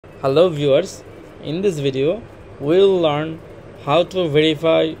Hello viewers, in this video we'll learn how to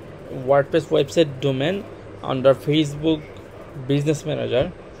verify WordPress website domain under Facebook Business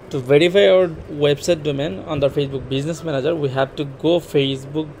Manager. To verify our website domain under Facebook Business Manager, we have to go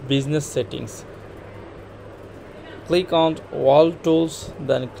Facebook Business Settings. Click on All Tools,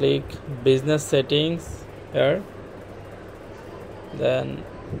 then click Business Settings here. Then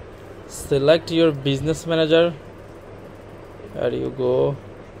select your Business Manager. Here you go.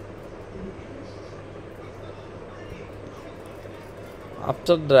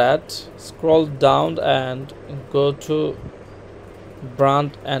 After that, scroll down and go to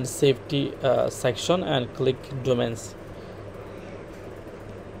brand and safety section and click domains.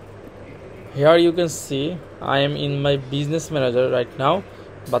 Here you can see I am in my business manager right now,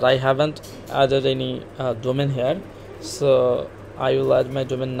 but I haven't added any domain here, so I will add my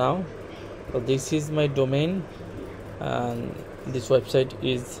domain now. So this is my domain, and this website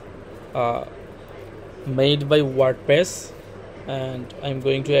is made by WordPress, and I'm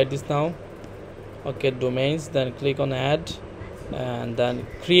going to add this now. Okay, domains, then click on add and then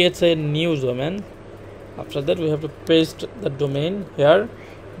create a new domain. After that we have to paste the domain here,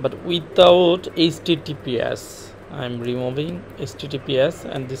 but without HTTPS. I'm removing HTTPS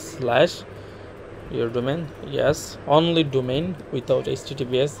and this slash your domain. Yes, only domain without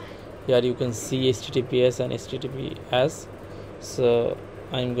HTTPS. Here you can see HTTPS and HTTPS. So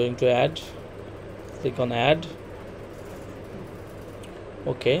I'm going to add. Click on add.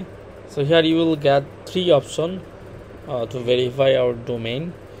 Okay, so here you will get three options to verify our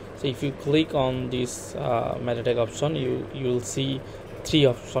domain. So if you click on this meta tag option, you will see three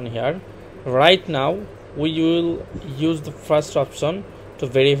options here. Right now we will use the first option to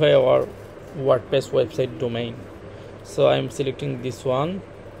verify our WordPress website domain. So I'm selecting this one,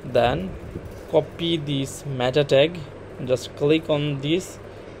 then copy this meta tag. Just click on this,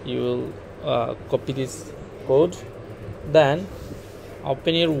 you will copy this code, then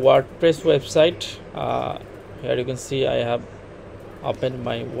open your WordPress website. Here you can see I have opened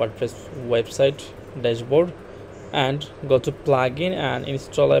my WordPress website dashboard, and go to plugin and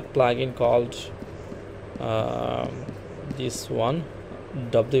install a plugin called this one,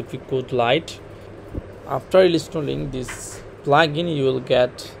 WP Code Lite. After installing this plugin, you will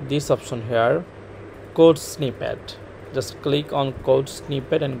get this option here, code snippet. Just click on code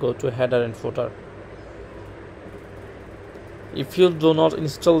snippet and go to header and footer. If you do not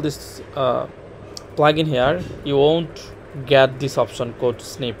install this plugin here, you won't get this option, code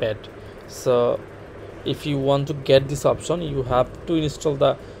snippet. So if you want to get this option, you have to install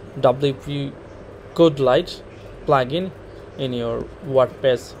the WP Code Lite plugin in your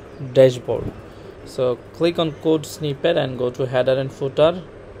WordPress dashboard. So click on code snippet and go to header and footer.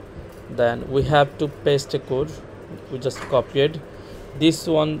 Then we have to paste a code we just copied. This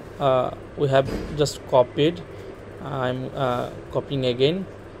one we have just copied. I'm copying again.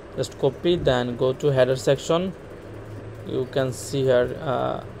 Just copy, then go to header section. You can see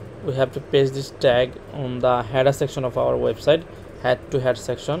here we have to paste this tag on the header section of our website, head to head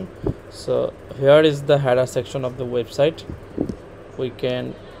section. So here is the header section of the website. We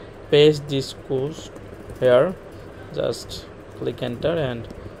can paste this code here. Just click enter and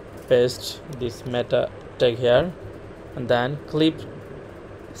paste this meta tag here, and then click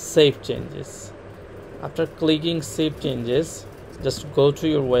save changes. After clicking save changes, just go to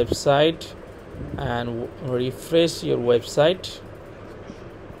your website and refresh your website.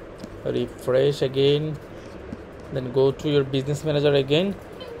 Refresh again, then go to your business manager again,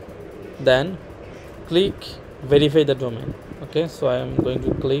 then click verify the domain. Okay, so I am going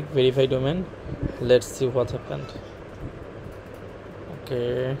to click verify domain. Let's see what happened.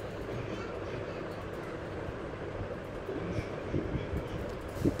 Okay,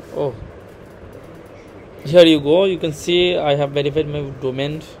 oh, here you go. You can see I have verified my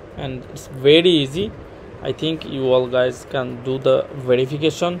domain, and it's very easy. I think you all guys can do the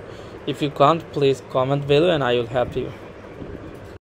verification. If you can't, please comment below and I will help you.